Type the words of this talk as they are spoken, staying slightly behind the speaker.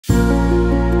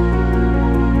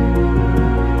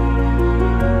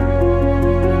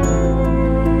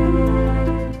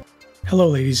Hello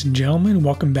ladies and gentlemen,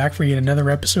 welcome back for yet another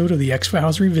episode of the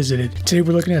X-Files Revisited. Today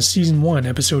we're looking at Season 1,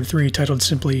 Episode 3, titled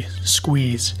simply,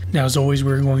 Squeeze. Now as always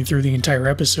we're going through the entire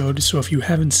episode, so if you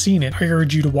haven't seen it, I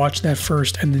urge you to watch that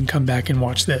first and then come back and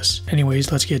watch this.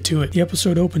 Anyways, let's get to it. The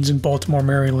episode opens in Baltimore,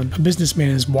 Maryland. A businessman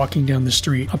is walking down the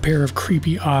street. A pair of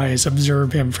creepy eyes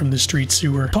observe him from the street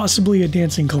sewer, possibly a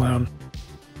dancing clown.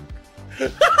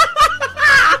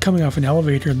 Coming off an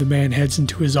elevator, the man heads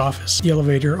into his office. The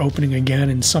elevator opening again,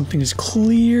 and something is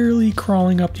clearly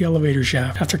crawling up the elevator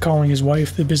shaft. After calling his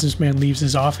wife, the businessman leaves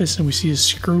his office, and we see a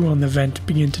screw on the vent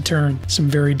begin to turn. Some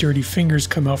very dirty fingers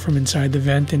come out from inside the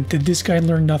vent, and did this guy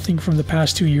learn nothing from the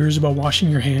past 2 years about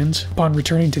washing your hands? Upon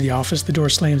returning to the office, the door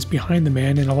slams behind the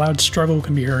man, and a loud struggle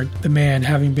can be heard. The man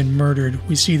having been murdered,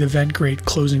 we see the vent grate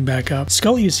closing back up.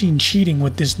 Scully is seen cheating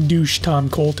with this douche Tom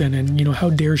Colton, and how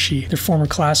dare she? They're former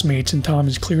classmates, and Tom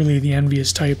is clearly the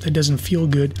envious type that doesn't feel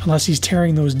good unless he's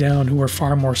tearing those down who are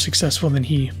far more successful than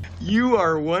he. You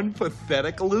are one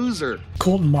pathetic loser.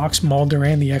 Colton mocks Mulder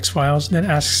and the X-Files, then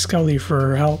asks Scully for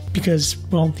her help because,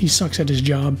 well, he sucks at his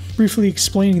job. Briefly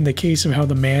explaining the case of how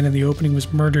the man in the opening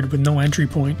was murdered with no entry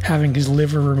point, having his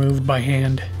liver removed by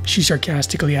hand. She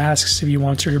sarcastically asks if he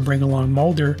wants her to bring along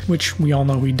Mulder, which we all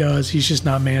know he does, he's just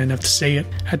not man enough to say it.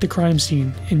 At the crime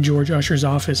scene, in George Usher's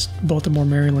office, Baltimore,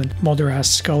 Maryland, Mulder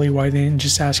asks Scully why they didn't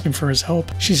just ask him for his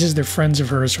help. She says they're friends of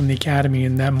hers from the academy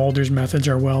and that Mulder's methods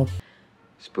are, well,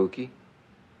 spooky?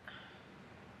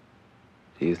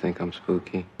 Do you think I'm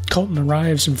spooky? Colton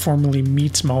arrives and formally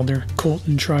meets Mulder.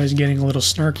 Colton tries getting a little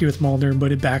snarky with Mulder,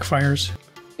 but it backfires.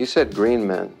 You said green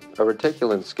men. A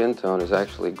reticulant skin tone is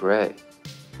actually gray.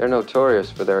 They're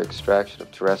notorious for their extraction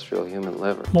of terrestrial human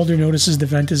liver. Mulder notices the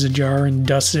vent is ajar and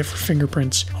dusts it for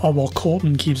fingerprints, all while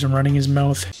Colton keeps running his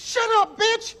mouth. Shut up,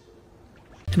 bitch!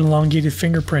 An elongated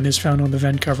fingerprint is found on the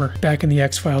vent cover. Back in the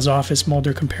X-Files office,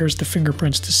 Mulder compares the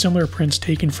fingerprints to similar prints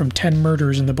taken from 10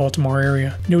 murders in the Baltimore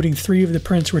area, noting 3 of the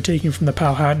prints were taken from the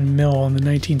Powhatan Mill in the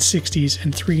 1960s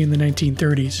and 3 in the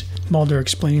 1930s. Mulder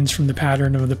explains from the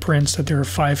pattern of the prints that there are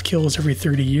 5 kills every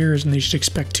 30 years and they should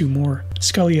expect 2 more.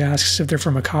 Scully asks if they're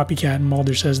from a copycat and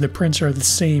Mulder says the prints are the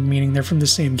same, meaning they're from the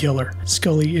same killer.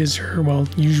 Scully is her, well,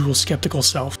 usual skeptical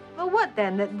self.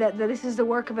 Then that this is the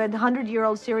work of a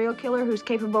 100-year-old serial killer who's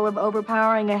capable of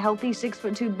overpowering a healthy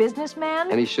 6'2" businessman?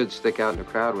 And he should stick out in a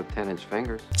crowd with 10-inch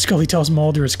fingers. Scully tells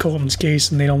Mulder it's Colton's case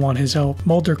and they don't want his help.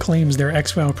 Mulder claims their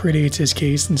X-File predates his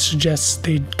case and suggests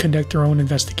they conduct their own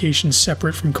investigation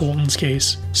separate from Colton's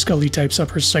case. Scully types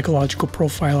up her psychological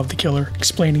profile of the killer,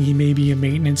 explaining he may be a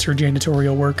maintenance or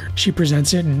janitorial worker. She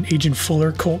presents it and Agent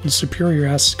Fuller, Colton's superior,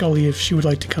 asks Scully if she would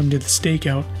like to come to the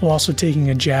stakeout, while also taking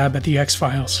a jab at the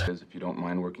X-Files. If you don't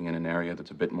mind working in an area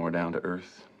that's a bit more down to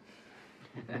earth.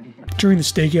 During the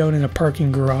stakeout in a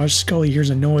parking garage, Scully hears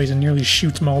a noise and nearly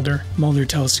shoots Mulder. Mulder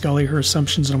tells Scully her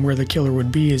assumptions on where the killer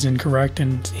would be is incorrect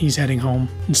and he's heading home.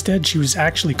 Instead, she was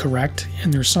actually correct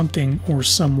and there's something or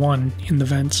someone in the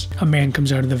vents. A man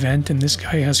comes out of the vent and this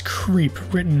guy has creep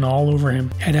written all over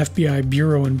him. At FBI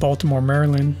Bureau in Baltimore,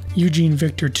 Maryland, Eugene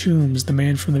Victor Toombs, the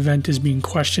man from the vent, is being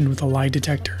questioned with a lie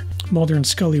detector. Mulder and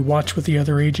Scully watch with the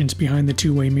other agents behind the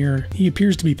two-way mirror. He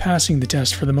appears to be passing the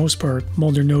test for the most part.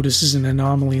 Mulder notices an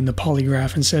anomaly in the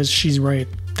polygraph and says she's right,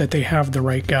 that they have the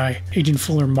right guy. Agent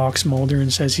Fuller mocks Mulder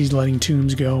and says he's letting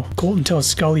Toombs go. Colton tells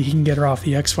Scully he can get her off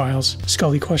the X-Files.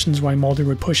 Scully questions why Mulder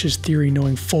would push his theory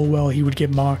knowing full well he would get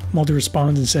mocked. Mulder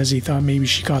responds and says he thought maybe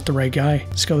she got the right guy.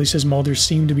 Scully says Mulder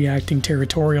seemed to be acting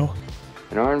territorial.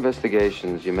 In our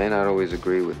investigations, you may not always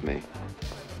agree with me,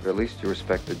 but at least you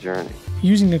respect the journey.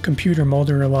 Using a computer,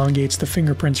 Mulder elongates the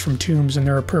fingerprints from Toombs and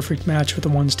they're a perfect match with the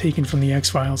ones taken from the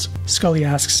X-Files. Scully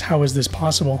asks how is this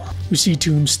possible? We see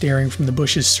Toombs staring from the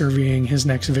bushes surveying his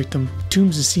next victim.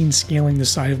 Toombs is seen scaling the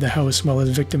side of the house while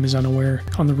his victim is unaware.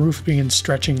 On the roof begins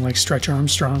stretching like Stretch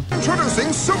Armstrong.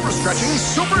 Introducing super stretching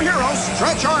superhero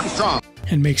Stretch Armstrong.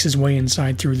 And makes his way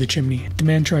inside through the chimney. The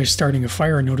man tries starting a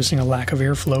fire, noticing a lack of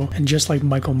airflow, and just like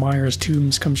Michael Myers,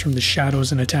 Toombs comes from the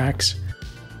shadows and attacks.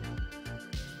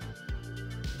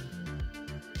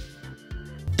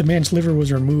 The man's liver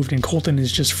was removed and Colton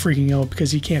is just freaking out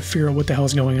because he can't figure out what the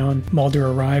hell's going on. Mulder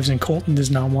arrives and Colton does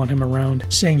not want him around,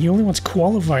 saying he only wants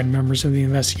qualified members of the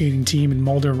investigating team, and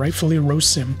Mulder rightfully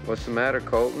roasts him. What's the matter,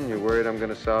 Colton? You worried I'm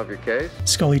going to solve your case?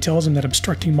 Scully tells him that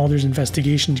obstructing Mulder's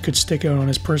investigation could stick out on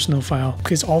his personal file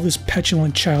because all this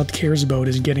petulant child cares about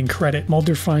is getting credit.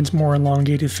 Mulder finds more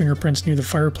elongated fingerprints near the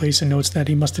fireplace and notes that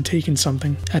he must have taken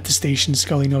something. At the station,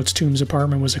 Scully notes Toombs'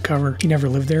 apartment was a cover. He never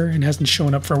lived there and hasn't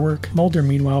shown up for work. Mulder,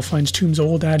 meanwhile, meanwhile, finds Toombs'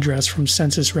 old address from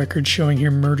census records showing he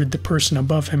murdered the person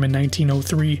above him in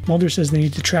 1903. Mulder says they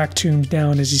need to track Toombs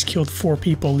down as he's killed 4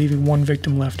 people, leaving 1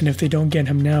 victim left. And if they don't get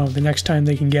him now, the next time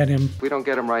they can get him... If we don't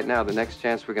get him right now, the next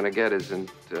chance we're gonna get is in,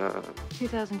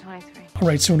 2023.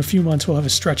 Alright, so in a few months we'll have a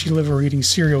stretchy liver-eating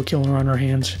serial killer on our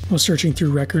hands. While searching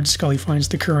through records, Scully finds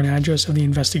the current address of the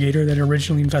investigator that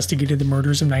originally investigated the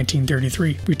murders of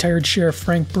 1933. Retired Sheriff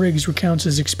Frank Briggs recounts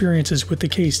his experiences with the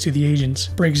case to the agents.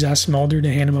 Briggs asks Mulder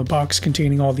to hand him a box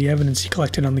containing all the evidence he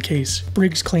collected on the case.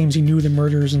 Briggs claims he knew the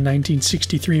murders in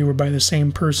 1963 were by the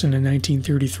same person in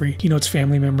 1933. He notes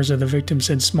family members of the victim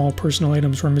said small personal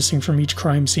items were missing from each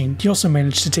crime scene. He also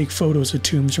managed to take photos of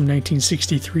Toombs from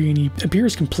 1963 and he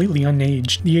appears completely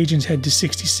unaged. The agents head to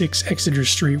 66 Exeter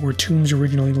Street where Toombs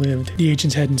originally lived. The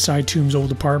agents head inside Toombs'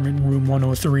 old apartment in room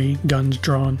 103, guns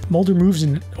drawn. Mulder moves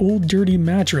an old dirty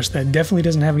mattress that definitely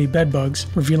doesn't have any bed bugs,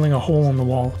 revealing a hole in the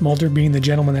wall. Mulder, being the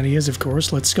gentleman that he is of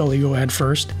course, lets Scully go ahead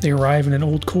first. They arrive in an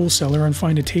old coal cellar and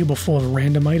find a table full of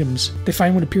random items. They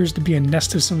find what appears to be a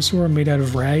nest of some sort made out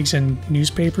of rags and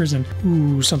newspapers and,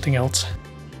 something else.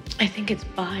 I think it's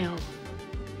bile.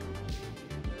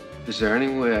 Is there any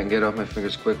way I can get off my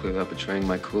fingers quickly without betraying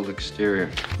my cool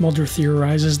exterior? Mulder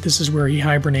theorizes this is where he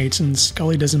hibernates and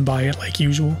Scully doesn't buy it like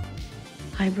usual.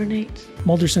 Hibernates?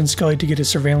 Mulder sends Scully to get a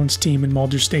surveillance team and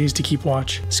Mulder stays to keep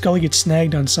watch. Scully gets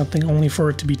snagged on something only for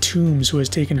it to be Toombs who has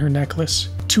taken her necklace.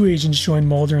 2 agents join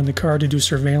Mulder in the car to do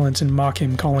surveillance and mock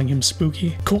him, calling him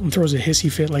spooky. Colton throws a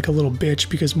hissy fit like a little bitch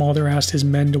because Mulder asked his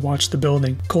men to watch the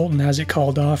building. Colton has it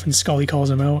called off and Scully calls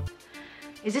him out.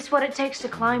 Is this what it takes to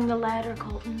climb the ladder,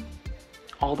 Colton?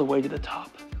 All the way to the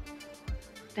top.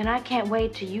 Then I can't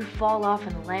wait till you fall off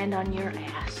and land on your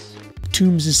ass.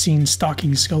 Toombs is seen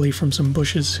stalking Scully from some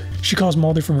bushes. She calls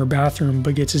Mulder from her bathroom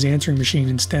but gets his answering machine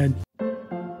instead.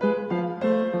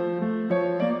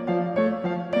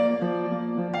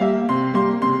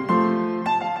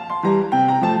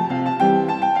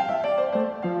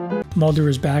 Mulder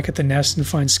is back at the nest and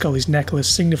finds Scully's necklace,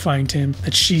 signifying to him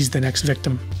that she's the next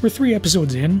victim. We're 3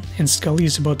 episodes in, and Scully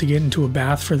is about to get into a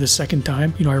bath for the 2nd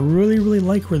time. I really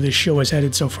like where this show is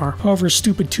headed so far. However,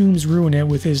 stupid Toombs ruin it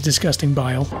with his disgusting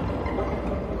bile.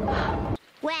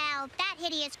 Well, that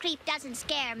hideous creep doesn't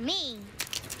scare me.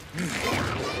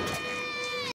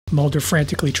 Mulder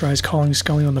frantically tries calling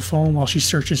Scully on the phone while she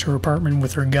searches her apartment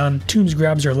with her gun. Toombs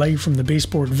grabs her leg from the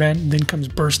baseboard vent, then comes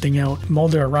bursting out.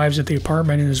 Mulder arrives at the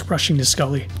apartment and is rushing to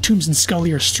Scully. Toombs and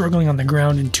Scully are struggling on the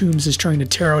ground and Toombs is trying to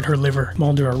tear out her liver.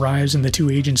 Mulder arrives and the 2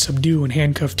 agents subdue and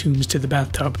handcuff Toombs to the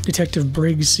bathtub. Detective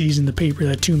Briggs sees in the paper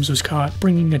that Toombs was caught,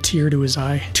 bringing a tear to his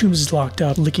eye. Toombs is locked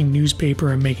up, licking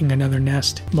newspaper and making another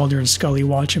nest. Mulder and Scully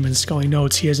watch him and Scully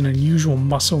notes he has an unusual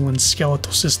muscle and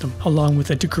skeletal system, along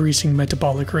with a decreasing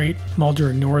metabolic rate.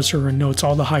 Mulder ignores her and notes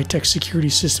all the high-tech security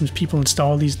systems people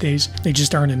install these days. They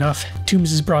just aren't enough. Toombs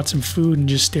has brought some food and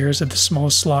just stares at the small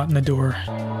slot in the door.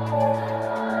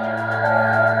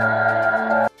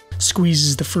 Squeeze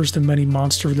is the first of many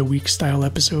Monster of the Week style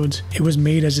episodes. It was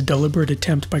made as a deliberate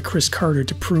attempt by Chris Carter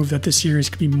to prove that the series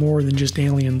could be more than just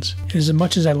aliens. And as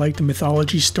much as I like the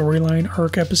mythology storyline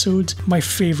arc episodes, my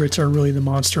favorites are really the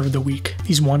Monster of the Week.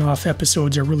 These one-off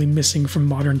episodes are really missing from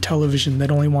modern television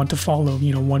that only want to follow,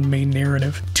 one main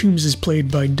narrative. Toombs is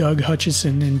played by Doug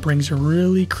Hutchison and brings a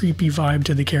really creepy vibe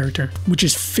to the character, which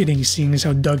is fitting seeing as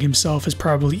how Doug himself is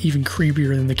probably even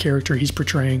creepier than the character he's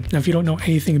portraying. Now if you don't know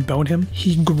anything about him,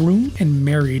 he grew and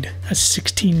married a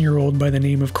 16-year-old by the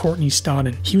name of Courtney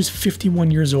Stodden. He was 51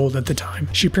 years old at the time.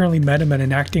 She apparently met him at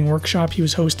an acting workshop he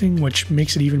was hosting, which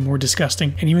makes it even more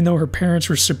disgusting. And even though her parents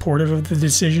were supportive of the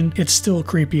decision, it's still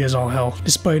creepy as all hell.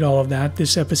 Despite all of that,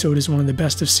 this episode is one of the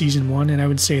best of season 1, and I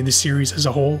would say the series as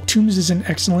a whole. Toombs is an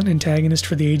excellent antagonist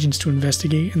for the agents to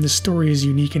investigate, and the story is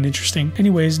unique and interesting.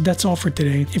 Anyways, that's all for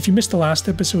today. If you missed the last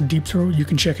episode, Deep Throat, you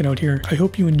can check it out here. I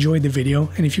hope you enjoyed the video,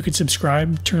 and if you could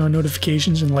subscribe, turn on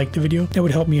notifications, and like the video, that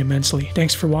would help me immensely.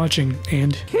 Thanks for watching,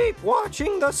 and keep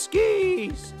watching the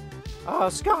skies!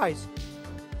 Skies.